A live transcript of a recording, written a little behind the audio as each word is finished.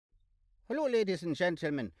Hello, ladies and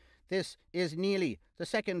gentlemen. This is Neely, the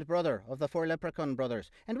second brother of the four leprechaun brothers,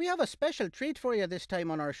 and we have a special treat for you this time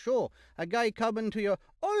on our show. A guy coming to you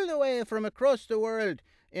all the way from across the world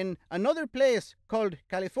in another place called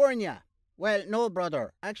California. Well, no,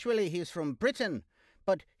 brother. Actually, he's from Britain,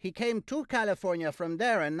 but he came to California from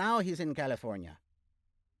there, and now he's in California.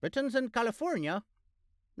 Britain's in California?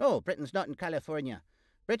 No, Britain's not in California.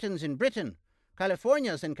 Britain's in Britain.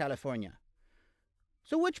 California's in California.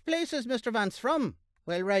 So which place is Mr. Vance from?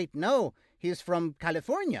 Well, right now, he's from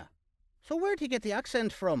California. So where'd he get the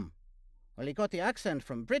accent from? Well, he got the accent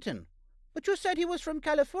from Britain. But you said he was from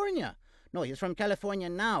California. No, he's from California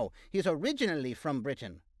now. He's originally from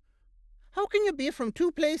Britain. How can you be from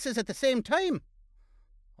two places at the same time?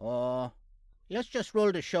 Oh, let's just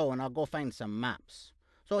roll the show and I'll go find some maps.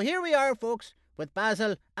 So here we are, folks, with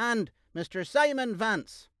Basil and Mr. Simon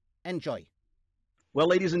Vance. Enjoy. Well,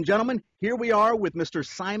 ladies and gentlemen, here we are with Mr.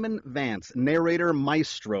 Simon Vance, narrator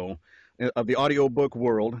maestro of the audiobook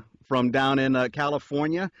world from down in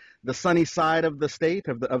California, the sunny side of the state,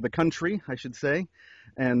 of the country, I should say.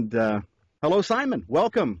 And hello, Simon.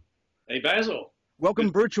 Welcome. Hey, Basil. Welcome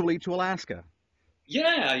virtually to Alaska.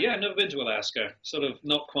 Yeah, I've never been to Alaska. Sort of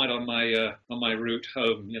not quite on my route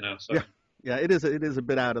home, you know. So. Yeah, it is a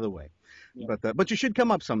bit out of the way. Yeah. But you should come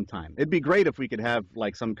up sometime. It'd be great if we could have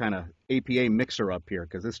like some kind of APA mixer up here,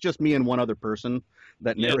 because it's just me and one other person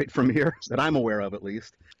that narrate from here, that I'm aware of at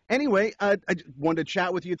least. Anyway, I wanted to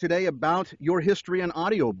chat with you today about your history in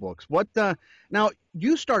audiobooks. Now,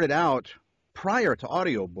 you started out prior to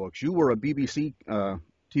audiobooks. You were a BBC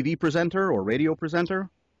TV presenter or radio presenter?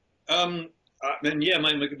 My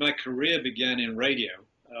career began in radio.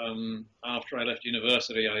 After I left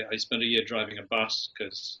university, I spent a year driving a bus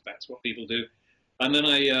because that's what people do. And then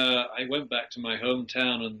I went back to my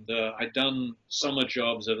hometown and I'd done summer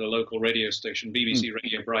jobs at a local radio station, BBC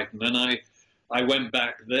Radio Brighton. And I went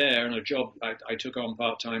back there and I took on a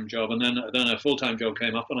part-time job, and then a full-time job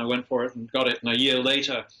came up and I went for it and got it. And a year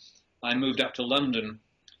later, I moved up to London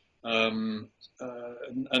and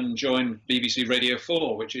joined BBC Radio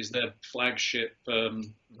 4, which is their flagship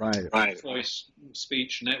voice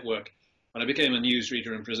speech network. And I became a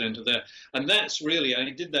newsreader and presenter there. And that's really,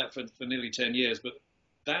 I did that for nearly 10 years, but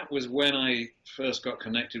that was when I first got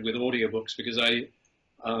connected with audiobooks, because I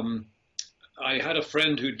had a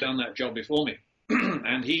friend who'd done that job before me.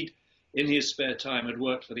 And he'd, in his spare time, had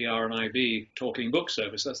worked for the RNIB Talking Book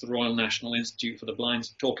Service. That's the Royal National Institute for the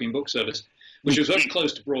Blind's Talking Book Service, which was very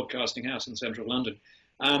close to Broadcasting House in central London.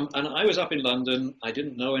 And I was up in London. I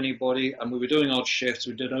didn't know anybody, and we were doing odd shifts.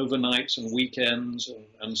 We did overnights and weekends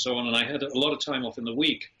and so on, and I had a lot of time off in the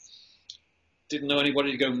week. Didn't know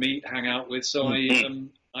anybody to go meet, hang out with, so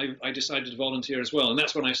I decided to volunteer as well, and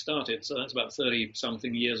that's when I started. So that's about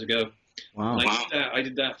 30-something years ago. Wow. I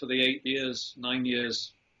did that for the 9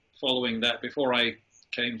 years following that, before I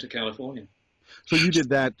came to California. So you did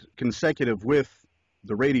that consecutive with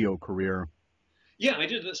the radio career? Yeah, I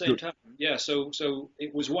did at the same time. Yeah, so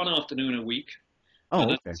it was one afternoon a week. Oh,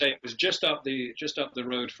 and okay. It was just up the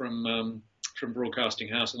road from Broadcasting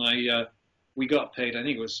House, and we got paid. I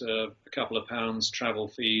think it was a couple of pounds travel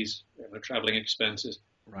fees, traveling expenses.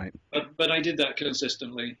 Right. But I did that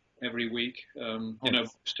consistently every week. It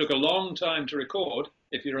took a long time to record.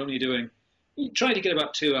 If you're only doing, you try to get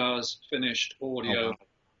about 2 hours finished audio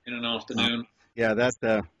in an afternoon. Yeah,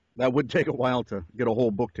 that would take a while to get a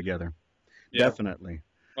whole book together. Yeah. Definitely.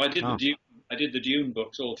 Well, I did the Dune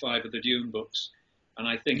books, all 5 of the Dune books, and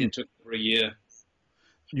I think it took for a year.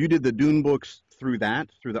 You did the Dune books through the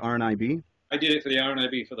RNIB? I did it for the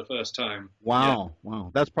RNIB for the first time. Wow, yeah.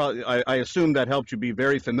 Wow. That's probably, I assume that helped you be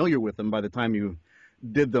very familiar with them by the time you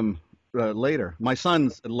did them later. My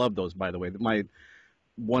sons loved those, by the way. My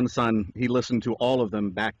one son, he listened to all of them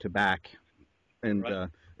back to back, and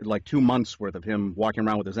like 2 months worth of him walking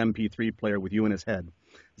around with his MP3 player with you in his head.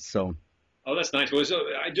 So. Oh, that's nice. Well, so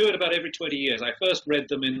I do it about every 20 years. I first read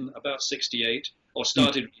them in about 68, or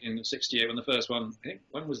started in 68 when the first one, I think,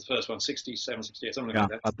 when was the first one? 67, 68, something like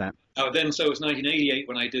that. About that. Then, so it was 1988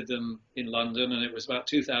 when I did them in London, and it was about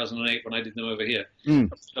 2008 when I did them over here.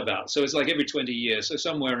 So it's like every 20 years. So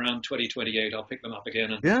somewhere around 2028, I'll pick them up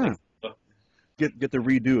again. And get the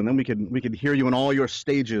redo, and then we could hear you in all your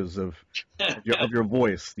stages of your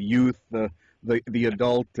voice, the youth, the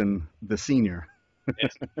adult, and the senior.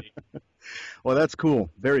 Yes. Well, that's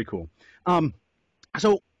cool. Very cool.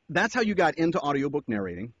 So that's how you got into audiobook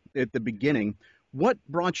narrating at the beginning. What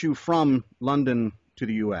brought you from London to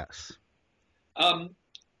the U.S.?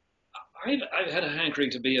 I've had a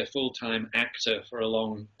hankering to be a full-time actor for a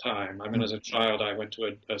long time. I mean, as a child, I went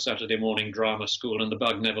to a Saturday morning drama school, and the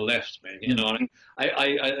bug never left me. You know,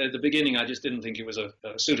 I at the beginning, I just didn't think it was a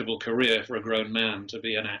suitable career for a grown man to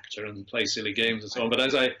be an actor and play silly games and so on. But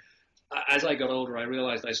as I got older, I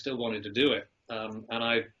realized I still wanted to do it.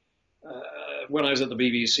 When I was at the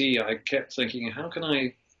BBC, I kept thinking, how can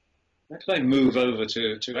I move over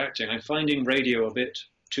to acting? I'm finding radio a bit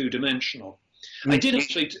two-dimensional. I did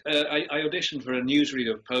actually. I auditioned for a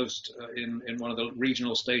newsreader post in one of the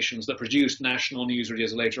regional stations that produced national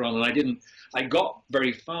newsreaders later on, and I got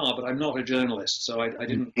very far, but I'm not a journalist, so I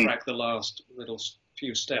didn't crack the last little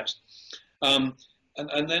few steps. And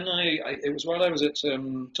then it was while I was at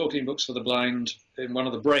Talking Books for the Blind in one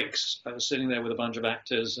of the breaks. I was sitting there with a bunch of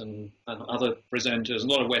actors and other presenters. A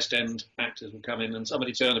lot of West End actors would come in, and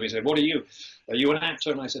somebody turned to me and said, "What are you? Are you an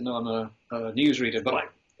actor?" And I said, "No, I'm a newsreader."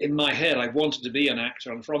 But in my head, I wanted to be an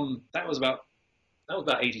actor, and that was about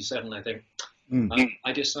 87, I think.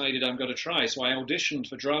 I decided I'm going to try. So I auditioned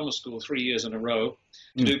for drama school 3 years in a row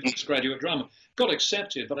to do postgraduate drama. Got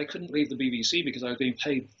accepted, but I couldn't leave the BBC because I was being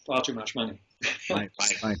paid far too much money. Right.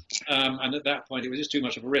 And at that point, it was just too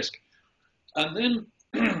much of a risk. And then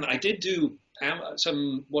I did do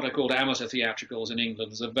some what I called amateur theatricals in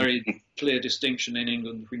England. There's a very clear distinction in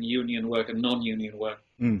England between union work and non-union work.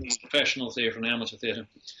 It's professional theatre and amateur theatre.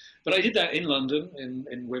 But I did that in London,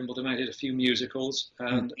 in Wimbledon. I did a few musicals,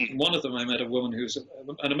 and in one of them I met a woman who's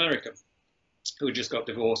an American who had just got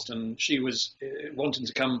divorced, and she was wanting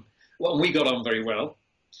to come. Well, we got on very well,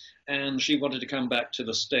 and she wanted to come back to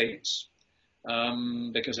the States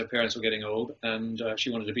because her parents were getting old, and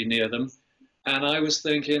she wanted to be near them. And I was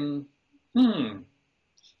thinking,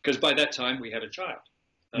 because by that time we had a child,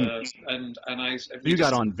 and you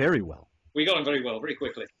got on very well. We got on very well, very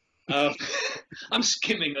quickly. I'm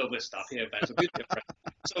skimming over stuff here, but it's a bit different.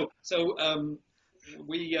 So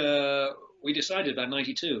we decided about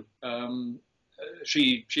 92.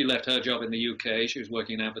 She left her job in the UK. She was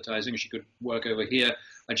working in advertising. She could work over here,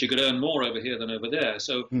 and she could earn more over here than over there.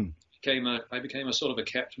 So I became a sort of a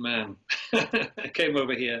kept man. I came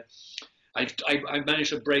over here. I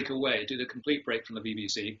managed to break away, do the complete break from the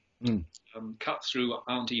BBC, cut through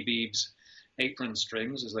Auntie Beeb's apron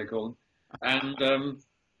strings, as they call them,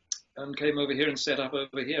 and came over here and set up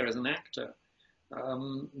over here as an actor.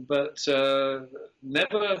 But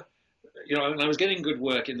never, and I was getting good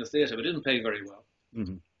work in the theatre, but it didn't pay very well.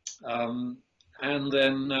 And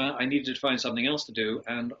then I needed to find something else to do,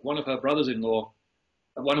 and one of my brothers-in-law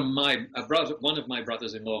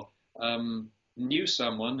knew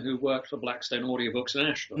someone who worked for Blackstone Audiobooks in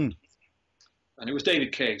Ashford. And it was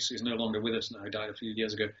David Case, who's no longer with us now, he died a few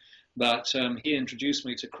years ago. But he introduced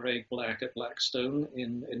me to Craig Black at Blackstone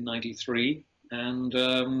in 93, and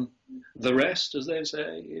the rest, as they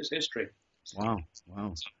say, is history. Wow.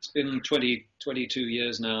 It's been 22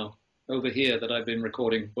 years now over here that I've been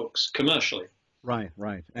recording books commercially. Right.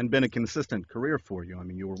 And been a consistent career for you. I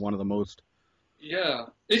mean, you were one of the most... Yeah,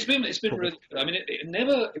 it's been really good. I mean,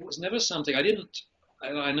 it was never something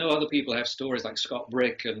I know other people have stories like Scott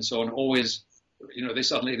Brick and so on, always,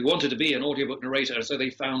 they wanted to be an audiobook narrator, so they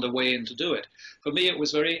found a way in to do it. For me, it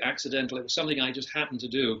was very accidental. It was something I just happened to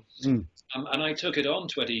do. And I took it on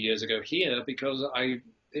 20 years ago here because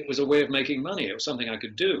it was a way of making money. It was something I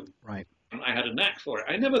could do. Right. And I had a knack for it.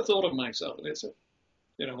 I never thought of myself,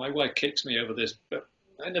 and my wife kicks me over this, but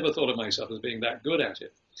I never thought of myself as being that good at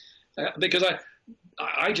it. Because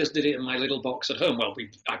I just did it in my little box at home. Well,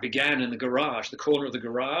 I began in the garage, the corner of the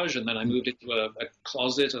garage, and then I moved into a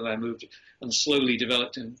closet, and I moved and slowly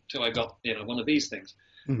developed until I got one of these things.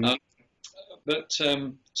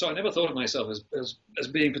 So I never thought of myself as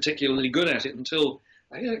being particularly good at it until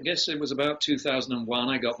I guess it was about 2001.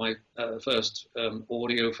 I got my first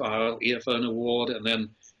audiophile earphone award, and then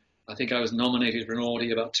I think I was nominated for an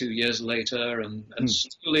Audie about 2 years later, and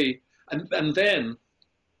slowly, and then.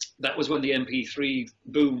 That was when the MP3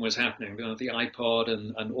 boom was happening. The iPod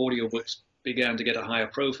and audiobooks began to get a higher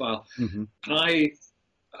profile. And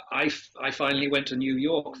I finally went to New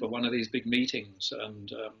York for one of these big meetings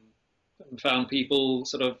and found people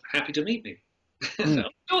sort of happy to meet me.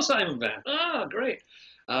 Oh, Simon Vance. Ah, great.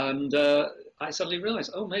 And I suddenly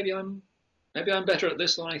realized, maybe I'm better at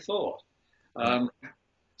this than I thought.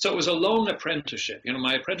 So it was a long apprenticeship.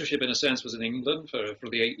 My apprenticeship, in a sense, was in England for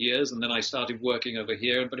the 8 years, and then I started working over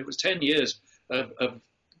here. But it was 10 years of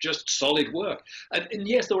just solid work. And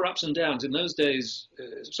yes, there were ups and downs. In those days,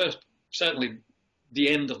 certainly the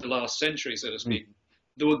end of the last century, so to speak,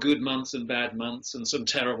 there were good months and bad months and some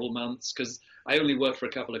terrible months, because I only worked for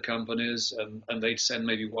a couple of companies, and they'd send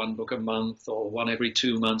maybe one book a month or one every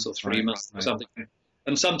 2 months or 3 months or something.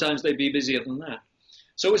 And sometimes they'd be busier than that.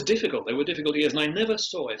 So it was difficult. They were difficult years, and I never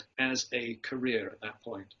saw it as a career at that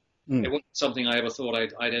point. It wasn't something I ever thought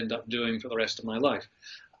I'd end up doing for the rest of my life.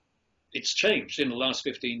 It's changed in the last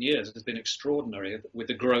 15 years. It's been extraordinary with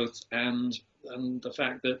the growth and the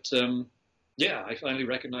fact that, I finally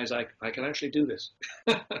recognize I can actually do this.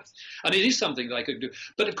 And it is something that I could do.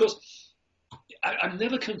 But of course, I'm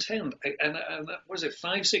never content. And what was it,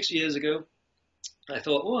 5-6 years ago, I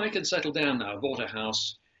thought, I can settle down now. I bought a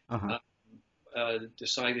house.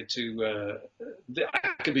 Decided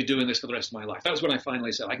I could be doing this for the rest of my life. That was when I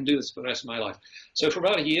finally said I can do this for the rest of my life. So for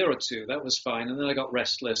about a year or two, that was fine. And then I got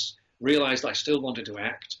restless, realized I still wanted to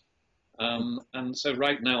act. And so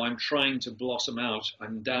right now I'm trying to blossom out.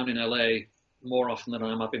 I'm down in LA more often than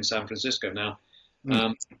I'm up in San Francisco now,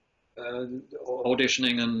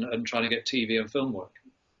 auditioning and trying to get TV and film work.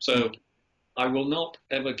 So I will not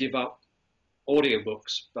ever give up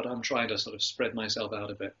audiobooks, but I'm trying to sort of spread myself out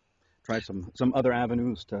a bit. Try some other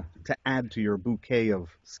avenues to add to your bouquet of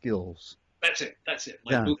skills. That's it.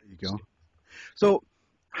 There you go. So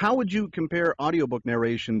how would you compare audiobook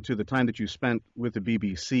narration to the time that you spent with the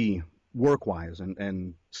BBC work-wise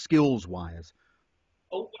and skills-wise?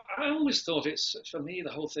 Oh, I always thought for me, the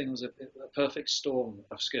whole thing was a perfect storm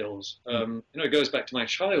of skills. It goes back to my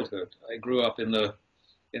childhood. I grew up in the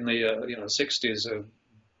 60s.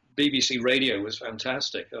 BBC radio was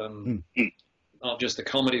fantastic. Not just the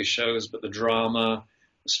comedy shows, but the drama,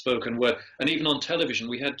 the spoken word, and even on television,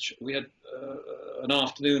 we had an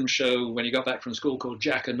afternoon show when you got back from school called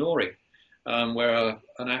Jack and Nori, where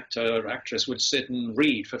an actor or actress would sit and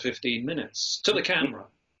read for 15 minutes to the camera.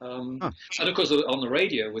 And of course, on the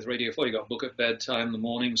radio with Radio 4, you got Book at Bedtime, The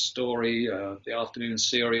Morning Story, the Afternoon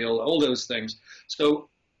Serial, all those things. So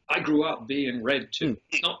I grew up being read to.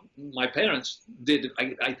 Not my parents did,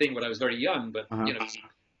 I think, when I was very young, but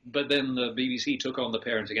But then the BBC took on the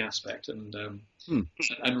parenting aspect and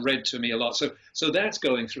read to me a lot. So that's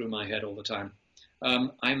going through my head all the time.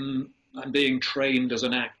 I'm being trained as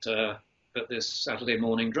an actor at this Saturday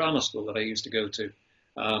morning drama school that I used to go to.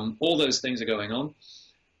 All those things are going on.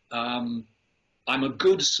 I'm a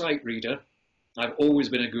good sight reader. I've always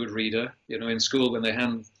been a good reader. In school when they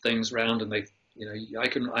hand things round and I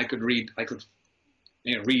could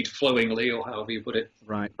read flowingly, or however you put it,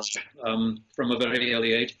 right, from a very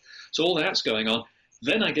early age. So all that's going on.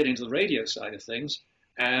 Then I get into the radio side of things,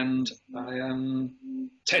 and I am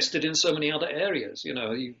tested in so many other areas.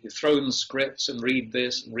 You throw in scripts and read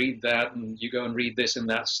this and read that, and you go and read this in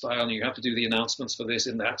that style, and you have to do the announcements for this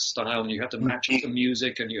in that style, and you have to match it to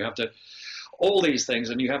music, and you have to all these things,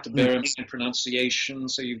 and you have to bear in mind pronunciation,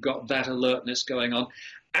 so you've got that alertness going on.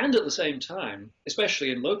 And at the same time,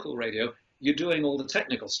 especially in local radio, you're doing all the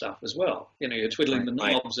technical stuff as well. You're twiddling the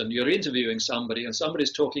knobs and you're interviewing somebody and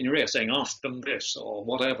somebody's talking in your ear saying, ask them this or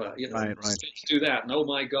whatever. Let's do that. And oh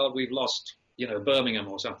my God, we've lost, Birmingham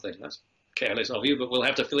or something. That's careless of you, but we'll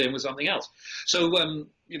have to fill in with something else. So,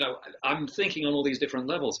 I'm thinking on all these different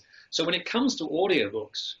levels. So when it comes to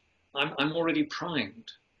audiobooks, I'm already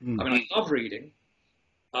primed. I mean, I love reading.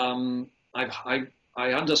 I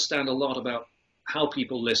understand a lot about how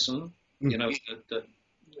people listen,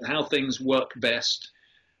 how things work best,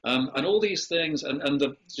 and all these things, and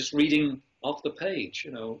just reading off the page.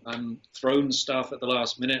 I'm thrown stuff at the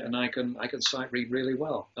last minute, and I can sight read really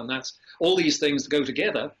well, and that's all these things go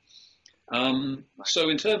together. So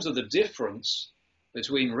in terms of the difference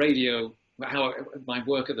between radio, my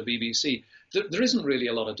work at the BBC, there isn't really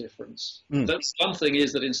a lot of difference. That's one thing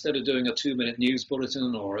is that instead of doing a 2-minute news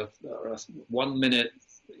bulletin or a 1-minute,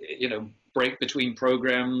 break between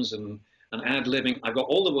programs and ad-libbing, I've got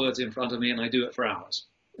all the words in front of me and I do it for hours.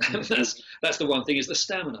 That's the one thing, is the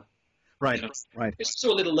stamina. Right, right. It's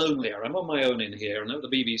still a little lonelier. I'm on my own in here, and at the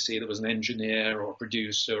BBC there was an engineer or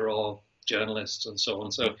producer or journalists and so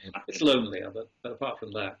on. So it's lonelier, but apart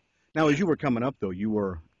from that. Now, as you were coming up, though, you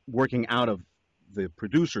were working out of the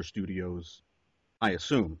producer studios, I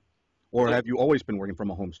assume. Or have you always been working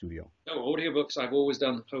from a home studio? No, audiobooks, I've always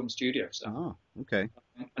done home studio stuff. Oh, okay.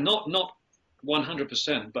 Not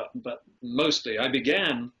 100%, but mostly. I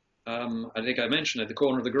began, I think I mentioned, at the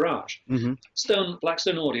corner of the garage.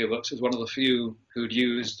 Blackstone Audiobooks was one of the few who'd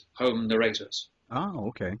used home narrators. Oh,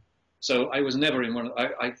 okay. So I was never in one.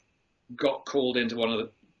 I got called into one of the.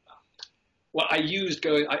 Well,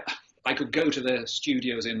 I could go to their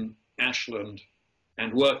studios in Ashland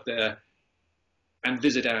and work there and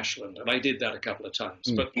visit Ashland, and I did that a couple of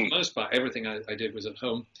times. But for the most part, everything I did was at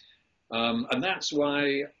home, and that's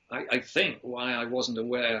why I think why I wasn't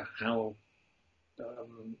aware how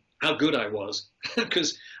how good I was,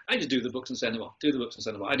 because I just do the books and send them off,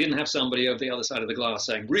 I didn't have somebody over the other side of the glass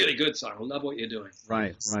saying, really good, Simon, love what you're doing.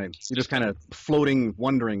 Right. You're just kind of floating,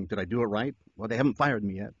 wondering, did I do it right? Well, they haven't fired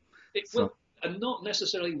me yet. Well, and not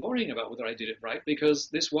necessarily worrying about whether I did it right, because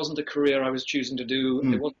this wasn't a career I was choosing to do.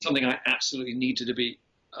 It wasn't something I absolutely needed to be,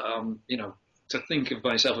 to think of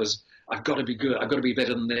myself as, I've got to be good, I've got to be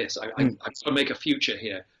better than this, I've got to make a future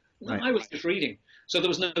here. No, I was just reading. So there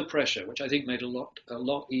was no pressure, which I think made it a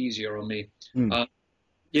lot easier on me. So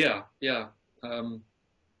I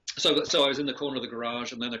was in the corner of the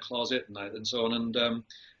garage and then a closet and so on. And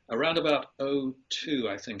around about '02,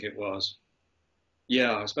 I think it was.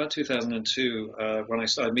 Yeah, it was about 2002 when I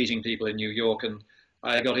started meeting people in New York, and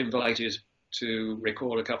I got invited to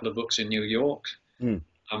record a couple of books in New York.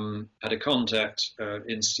 Had a contact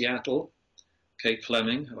in Seattle, Kate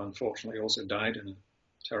Fleming, who unfortunately also died in a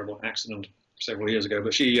terrible accident several years ago.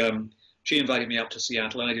 But she invited me up to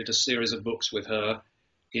Seattle, and I did a series of books with her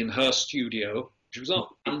in her studio, which was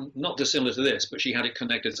not dissimilar to this, but she had it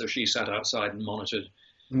connected, so she sat outside and monitored.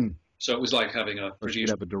 So it was like having a producer.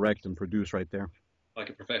 You'd have a direct and produce right there. Like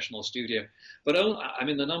a professional studio. But I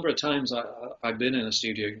mean, the number of times I've been in a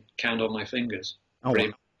studio, count on my fingers. Oh,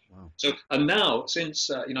 wow. So, and now, since,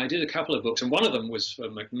 I did a couple of books, and one of them was for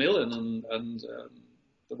Macmillan, and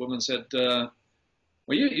the woman said,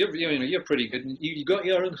 well, you're pretty good. You got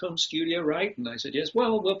your own home studio, right? And I said, yes.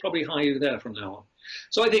 Well, we'll probably hire you there from now on.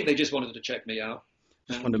 So I think they just wanted to check me out.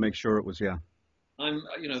 Just wanted to make sure it was,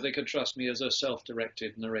 they could trust me as a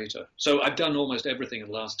self-directed narrator. So I've done almost everything in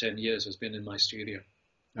the last 10 years has been in my studio.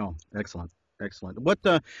 Oh, excellent. What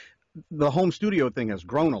the home studio thing has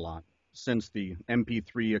grown a lot since the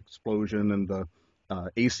MP3 explosion and the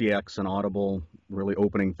ACX and Audible really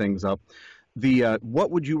opening things up.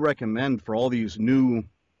 What would you recommend for all these new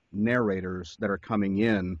narrators that are coming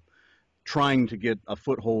in, trying to get a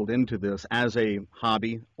foothold into this as a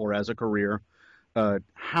hobby or as a career?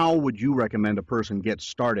 How would you recommend a person get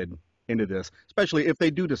started into this, especially if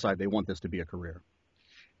they do decide they want this to be a career?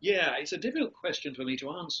 Yeah, it's a difficult question for me to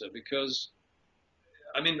answer because,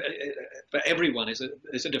 I mean, for everyone, it's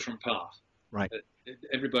a different path. Right.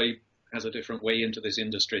 Everybody has a different way into this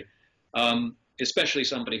industry, especially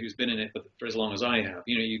somebody who's been in it for as long as I have.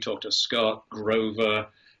 You talk to Scott, Grover,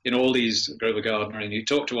 all these, Grover Gardner, and you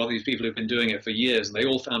talk to all these people who've been doing it for years, and they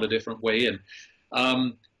all found a different way in.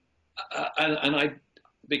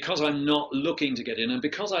 Because I'm not looking to get in, and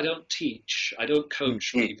because I don't teach, I don't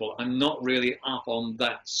coach people, I'm not really up on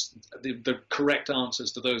the correct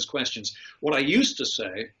answers to those questions. What I used to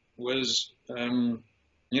say was, do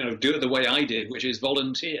it the way I did, which is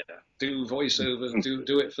volunteer, do voiceover,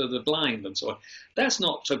 do it for the blind, and so on. That's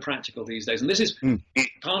not so practical these days, and this is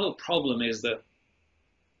part of the problem is that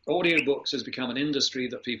audiobooks has become an industry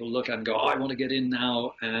that people look at and go, I want to get in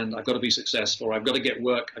now, and I've got to be successful, I've got to get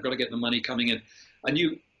work, I've got to get the money coming in. And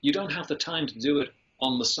you don't have the time to do it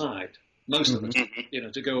on the side, most of the time,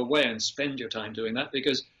 to go away and spend your time doing that,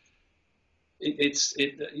 because there just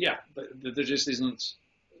isn't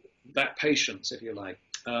that patience, if you like.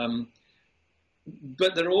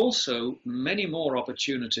 But there are also many more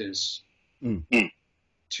opportunities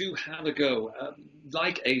to have a go,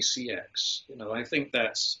 like ACX. I think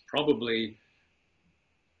that's probably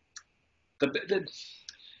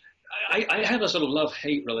I have a sort of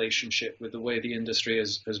love-hate relationship with the way the industry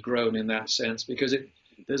has grown in that sense, because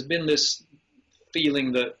there's been this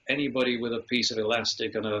feeling that anybody with a piece of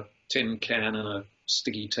elastic and a tin can and a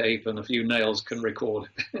sticky tape and a few nails can record.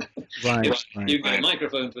 You get a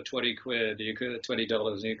microphone for 20 quid, you could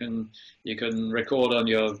 $20, you can record on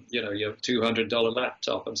your your $200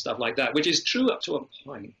 laptop and stuff like that, which is true up to a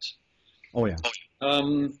point. Oh yeah.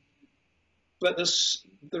 But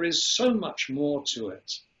there is so much more to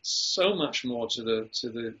it. So much more to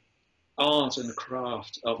the art and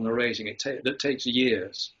craft of narrating that takes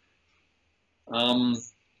years, and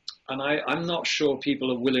I'm not sure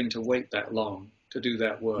people are willing to wait that long to do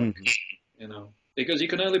that work, because you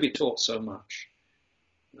can only be taught so much.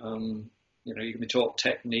 You can be taught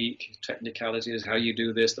technicalities, how you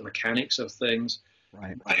do this, the mechanics of things.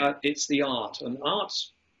 Right. It's the art, and art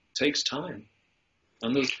takes time,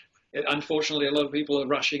 and unfortunately a lot of people are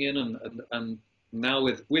rushing in and now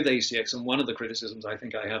with ACX, and one of the criticisms I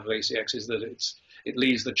think I have of ACX is that it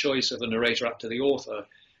leaves the choice of the narrator up to the author,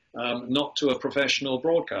 not to a professional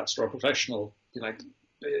broadcaster or a professional,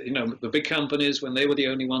 the big companies, when they were the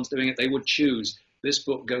only ones doing it, they would choose, this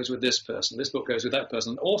book goes with this person, this book goes with that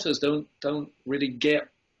person. Authors don't really get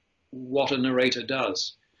what a narrator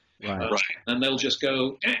does. Right. And they'll just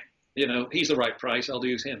go, he's the right price, I'll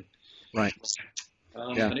use him. Right.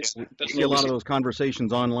 And you see a lot of those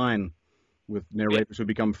conversations online with narrators who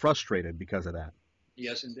become frustrated because of that.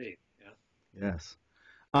 Yes, indeed. Yeah. Yes.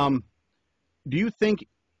 Do you think,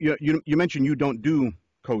 you mentioned you don't do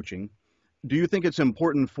coaching. Do you think it's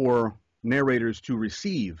important for narrators to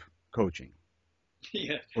receive coaching?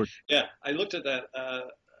 Yeah. Or, Yeah. I looked at that.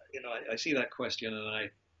 I see that question, and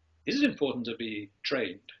is it important to be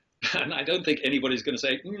trained? And I don't think anybody's going to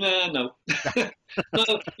say, no. No,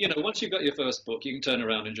 once you've got your first book, you can turn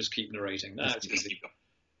around and just keep narrating. That's easy.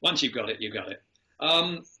 Once you've got it, you got it.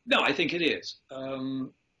 No, I think it is.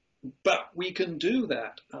 But we can do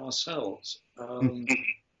that ourselves.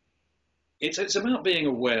 It's about being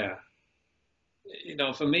aware.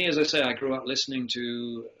 For me, as I say, I grew up listening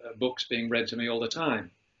to books being read to me all the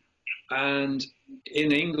time. And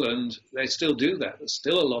in England, they still do that. There's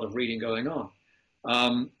still a lot of reading going on.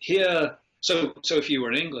 Here, so if you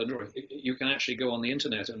were in England, or you can actually go on the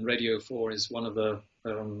internet, and Radio 4 is one of the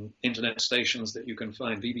internet stations that you can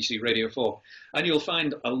find, BBC Radio 4, and you'll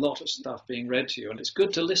find a lot of stuff being read to you, and it's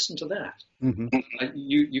good to listen to that. mm-hmm.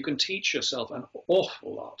 You can teach yourself an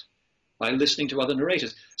awful lot by listening to other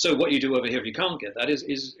narrators. So what you do over here, if you can't get that,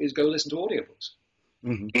 is go listen to audiobooks.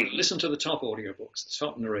 Mm-hmm. Listen to the top audiobooks, the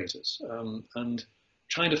top narrators, and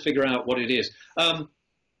trying to figure out what it is.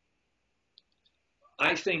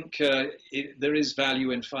 I think there is value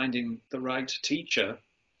in finding the right teacher.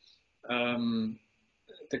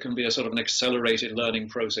 There can be a sort of an accelerated learning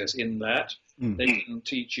process in that. They can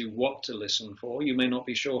teach you what to listen for. You may not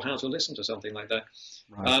be sure how to listen to something like that.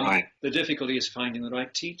 Right. The difficulty is finding the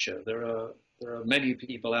right teacher. There are many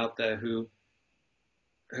people out there who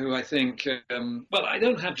I think, I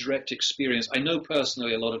don't have direct experience. I know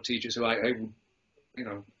personally a lot of teachers who I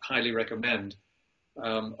highly recommend.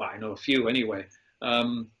 I know a few anyway.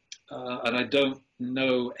 And I don't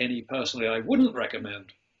know any personally I wouldn't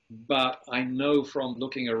recommend, but I know from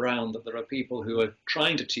looking around that there are people who are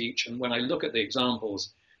trying to teach, and when I look at the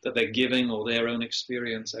examples that they're giving or their own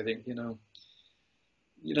experience, I think, you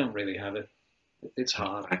don't really have it. It's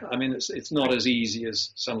hard. I mean, it's not as easy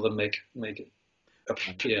as some of them make it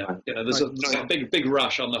appear. There's a big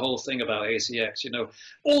rush on the whole thing about ACX.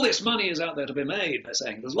 All this money is out there to be made. They're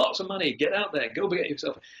saying there's lots of money. Get out there. Go get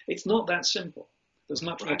yourself. It's not that simple. There's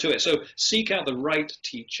much more to it. So seek out the right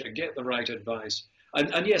teacher, get the right advice,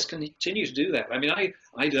 and yes, continue to do that. I mean,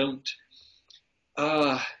 I don't.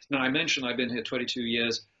 Now I mentioned I've been here 22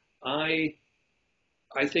 years. I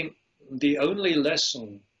think the only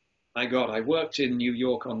lesson I worked in New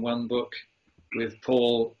York on one book with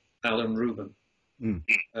Paul Allen Rubin,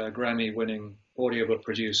 a Grammy-winning audiobook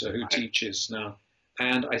producer who teaches now,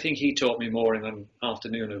 and I think he taught me more in an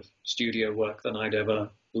afternoon of studio work than I'd ever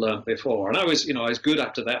learned before. And I was good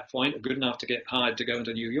up to that point, good enough to get hired to go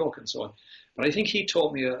into New York and so on. But I think he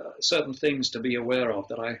taught me certain things to be aware of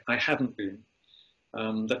that I hadn't been.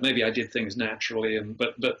 That maybe I did things naturally,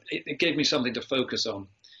 but it gave me something to focus on.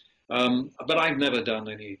 But I've never done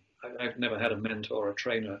I've never had a mentor or a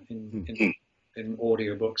trainer in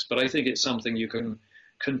audiobooks. But I think it's something you can.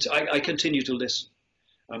 I continue to listen.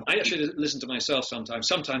 I actually listen to myself sometimes.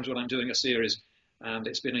 Sometimes when I'm doing a series, and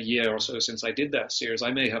it's been a year or so since I did that series,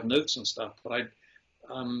 I may have notes and stuff, but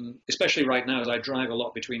especially right now as I drive a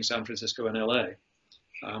lot between San Francisco and LA,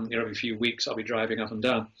 every few weeks I'll be driving up and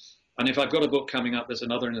down. And if I've got a book coming up, there's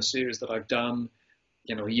another in a series that I've done,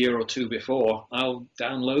 a year or two before, I'll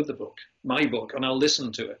download my book, and I'll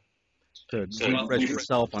listen to it. To refresh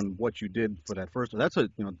yourself on what you did for that first one.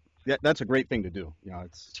 That's a great thing to do.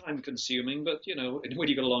 It's time consuming, but when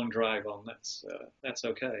you got a long drive on, that's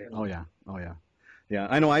okay. Oh yeah. Yeah,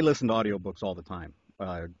 I know I listen to audiobooks all the time.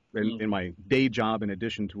 In my day job, in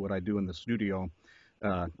addition to what I do in the studio,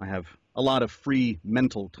 I have a lot of free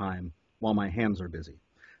mental time while my hands are busy.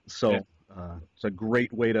 So it's a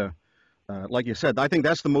great way to, like you said, I think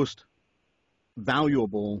that's the most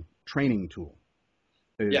valuable training tool,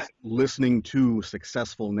 is listening to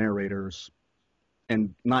successful narrators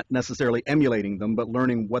and not necessarily emulating them, but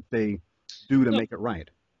learning what they do to make it right.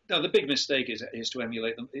 No, the big mistake is to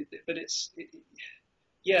emulate them, but it's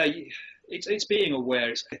being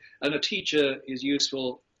aware, and a teacher is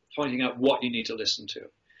useful pointing out what you need to listen to.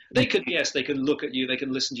 They can look at you, they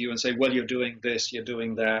can listen to you and say, well, you're doing this, you're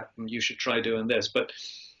doing that, and you should try doing this. But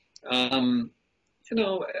I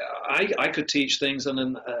could teach things, and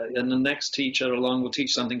then the next teacher along will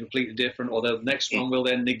teach something completely different, or the next one will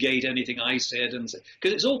then negate anything I said, and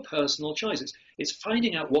because it's all personal choice. It's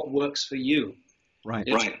finding out what works for you. Right.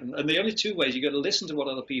 And the only two ways, you got to listen to what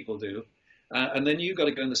other people do, and then you got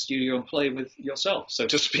to go in the studio and play with yourself, so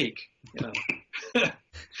to speak.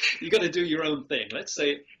 You got to do your own thing. Let's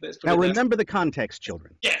put now remember the context,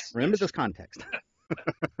 children. Yes. Remember this context.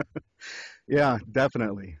 Yeah,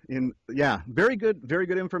 definitely. Yeah, very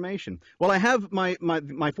good information. Well, I have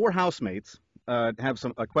my four housemates have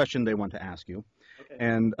a question they want to ask you, Okay.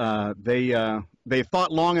 and they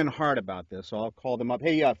thought long and hard about this. So I'll call them up.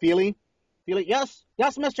 Hey, Feely, yes,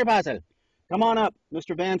 Mr. Basil, come on up.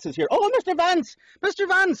 Mr. Vance is here. Oh, Mr.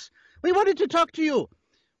 Vance, we wanted to talk to you.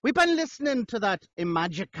 We've been listening to that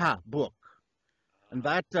Imagica book, and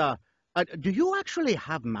that do you actually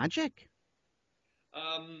have magic?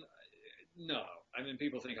 Um, no, I mean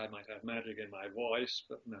people think I might have magic in my voice,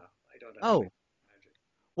 but no, I don't have any Oh, magic.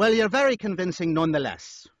 well, you're very convincing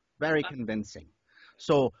nonetheless. Very convincing.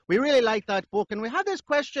 So we really like that book, and we have this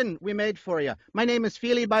question we made for you. My name is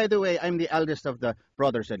Feely, by the way. I'm the eldest of the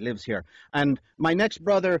brothers that lives here. And my next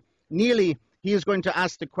brother, Neely, he is going to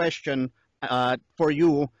ask the question for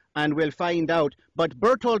you, and we'll find out. But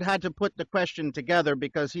Bertold had to put the question together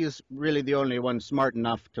because he's really the only one smart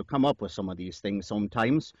enough to come up with some of these things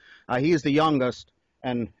sometimes. He is the youngest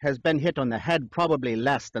and has been hit on the head probably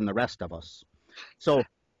less than the rest of us. So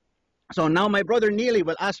now my brother Neely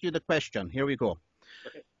will ask you the question. Here we go.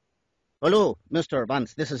 Okay. Hello, Mr.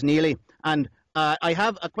 Vance. This is Neely, and I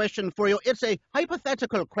have a question for you. It's a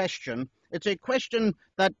hypothetical question. It's a question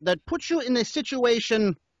that puts you in a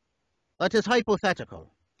situation that is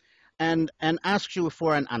hypothetical, and asks you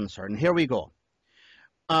for an answer. And here we go.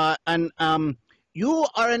 You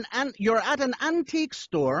are you're at an antique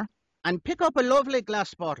store and pick up a lovely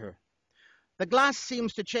glass bottle. The glass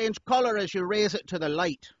seems to change color as you raise it to the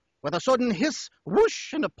light. With a sudden hiss,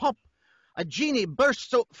 whoosh, and a pop, a genie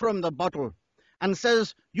bursts out from the bottle and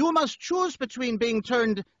says, you must choose between being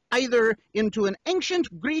turned either into an ancient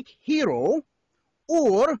Greek hero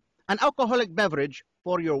or an alcoholic beverage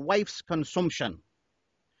for your wife's consumption.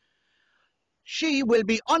 She will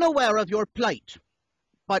be unaware of your plight,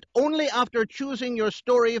 but only after choosing your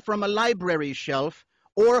story from a library shelf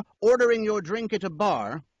or ordering your drink at a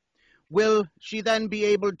bar will she then be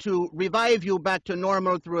able to revive you back to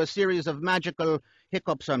normal through a series of magical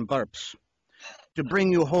hiccups and burps to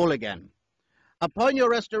bring you whole again. Upon your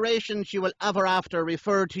restoration, she will ever after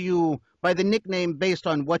refer to you by the nickname based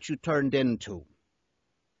on what you turned into.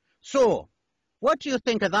 So, what do you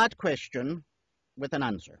think of that question with an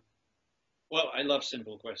answer? Well, I love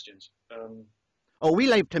simple questions. Oh, we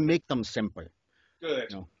like to make them simple.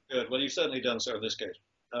 Good, No. good. Well, you've certainly done so in this case.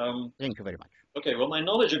 Thank you very much. Okay, well, my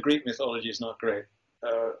knowledge of Greek mythology is not great.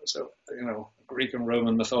 So, Greek and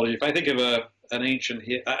Roman mythology. If I think of an ancient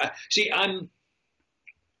here, see, I'm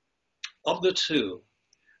of the two.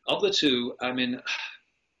 I mean,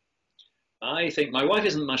 I think my wife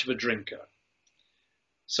isn't much of a drinker,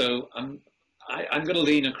 so I'm going to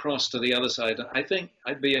lean across to the other side. I think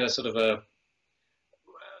I'd be a sort of a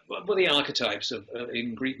what are the archetypes of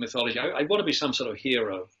in Greek mythology? I want to be some sort of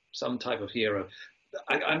hero, some type of hero.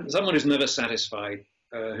 I'm someone who's never satisfied,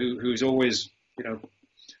 who's always,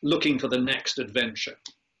 looking for the next adventure.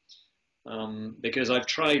 Because I've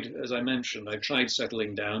tried, as I mentioned, I've tried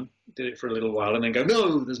settling down, did it for a little while, and then go,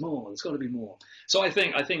 no, there's more. There's got to be more. So I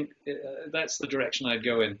think that's the direction I'd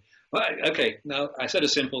go in. But, okay, now I said a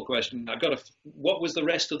simple question. What was the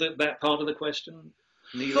rest of that part of the question?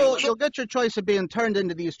 So you'll get your choice of being turned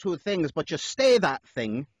into these two things, but you stay that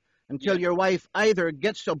thing until your wife either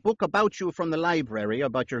gets a book about you from the library,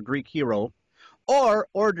 about your Greek hero, or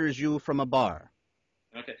orders you from a bar.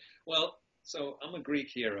 Okay, well, so I'm a Greek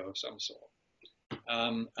hero of some sort.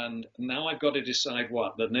 And now I've got to decide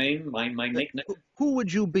the name, my nickname. Who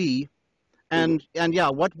would you be? And yeah,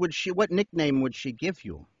 what nickname would she give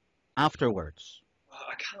you afterwards?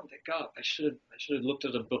 I can't think up. I should have looked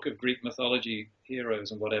at a book of Greek mythology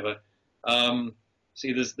heroes and whatever.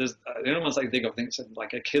 See, there's the only ones I can think of. I think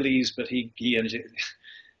like Achilles, but he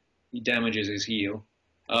damages his heel.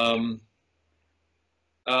 I'm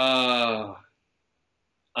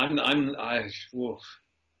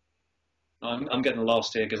getting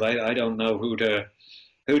lost here because I don't know who to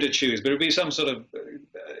choose. But it'd be some sort of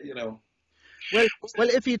Well,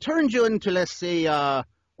 if he turned you into, let's say,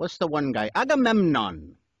 what's the one guy?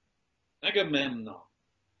 Agamemnon. Agamemnon.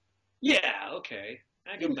 Yeah, okay.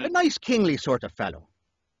 Agamemnon. A nice kingly sort of fellow.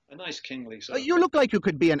 A nice kingly sort of. You look like you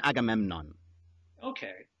could be an Agamemnon.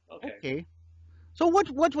 Okay. So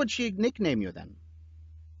what would she nickname you then?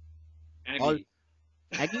 Aggie.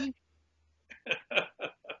 Aggie?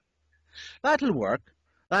 That'll work.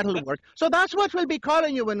 So that's what we'll be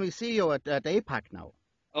calling you when we see you at APAC now.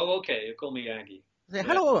 Oh, okay. You call me Aggie. Say,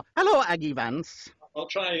 hello, Aggie Vance. I'll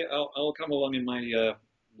try. I'll come along in my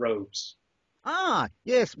robes. Ah,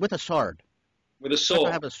 yes, with a sword. With a sword.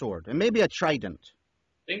 I have a sword, and maybe a trident.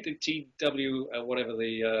 I think the TW, whatever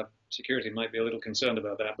the security might be a little concerned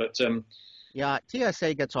about that, but Yeah,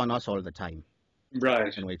 TSA gets on us all the time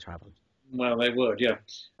Right. when we travel. Well, they would, yeah.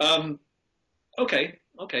 Okay,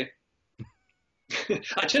 okay.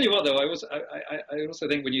 I tell you what, though, I also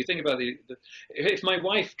think when you think about if my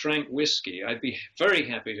wife drank whiskey, I'd be very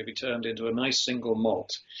happy to be turned into a nice single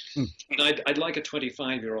malt. Hmm. And I'd like a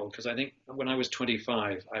 25-year-old because I think when I was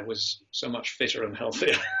 25, I was so much fitter and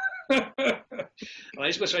healthier. And I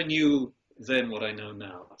just wish I knew then what I know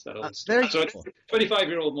now. It's that old There stuff. So you go.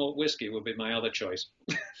 25-year-old malt whiskey would be my other choice.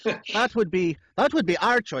 That would be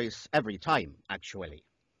our choice every time, actually.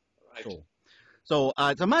 Right. So,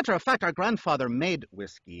 as a matter of fact, our grandfather made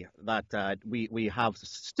whiskey that we have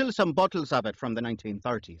still some bottles of it from the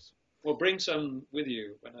 1930s. Well, bring some with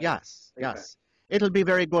you. Yes. It'll be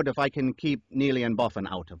very good if I can keep Neely and Buffin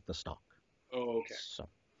out of the stock. Oh, okay. So,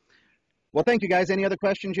 well, thank you, guys. Any other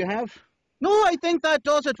questions you have? No, I think that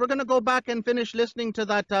does it. We're going to go back and finish listening to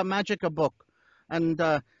that Magica book and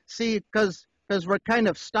see, because we're kind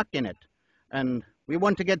of stuck in it. And we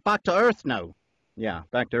want to get back to Earth now. Yeah,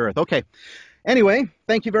 back to Earth. Okay. Anyway,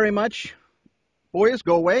 thank you very much. Boys,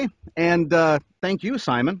 go away. And thank you,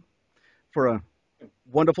 Simon, for a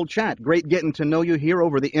wonderful chat. Great getting to know you here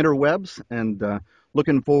over the interwebs, and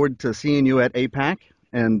looking forward to seeing you at APAC.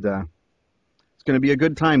 And it's going to be a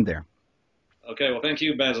good time there. Okay, well, thank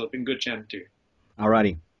you, Basil. It's been good chatting to you. All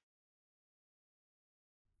righty.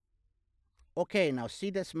 Okay, now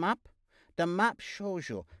see this map? The map shows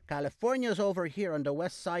you California's over here on the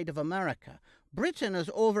west side of America. Britain is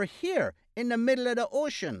over here in the middle of the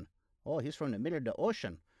ocean. Oh, he's from the middle of the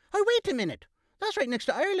ocean. Oh, wait a minute. That's right next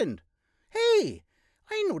to Ireland. Hey,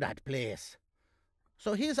 I know that place.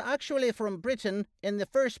 So he's actually from Britain in the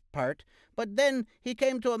first part, but then he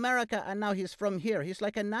came to America and now he's from here. He's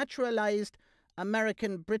like a naturalized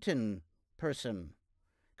American Britain person.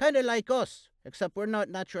 Kind of like us, except we're not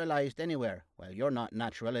naturalized anywhere. Well, you're not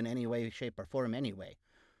natural in any way, shape, or form anyway.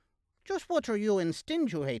 Just what are you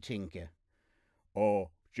insinuating?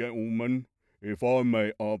 Gentlemen, if I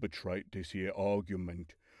may arbitrate this here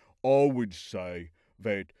argument, I would say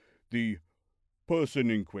that the person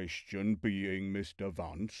in question, being Mr.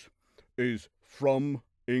 Vance, is from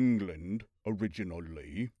England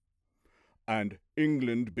originally, and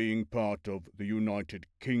England being part of the United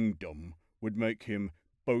Kingdom would make him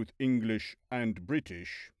both English and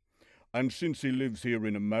British, and since he lives here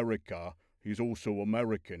in America, he's also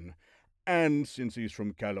American, and since he's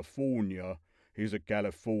from California, he's a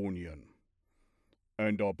Californian.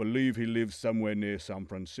 And I believe he lives somewhere near San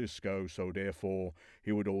Francisco, so therefore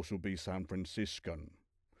he would also be San Franciscan.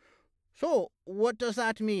 So, what does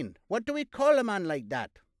that mean? What do we call a man like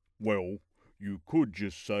that? Well, you could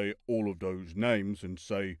just say all of those names and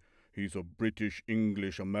say he's a British,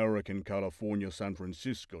 English, American, California, San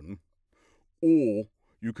Franciscan. Or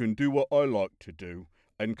you can do what I like to do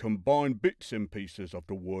and combine bits and pieces of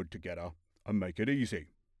the word together and make it easy.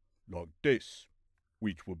 Like this,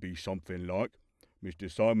 which would be something like,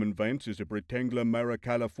 Mr. Simon Vance is a Britangler Mara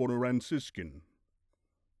Californiansiskin.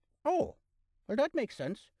 Oh, well, that makes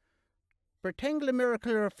sense. Britangler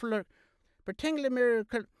miracle Britangler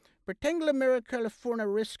miracle for a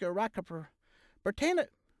risk or rackaper. Britannia.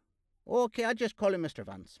 Okay, I'll just call him Mr.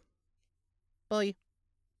 Vance. Bye.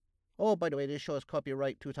 Oh, by the way, this show is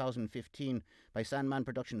copyright 2015 by Sandman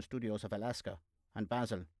Production Studios of Alaska and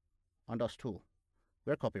Basel, and us too.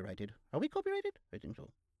 We're copyrighted. Are we copyrighted? I think so.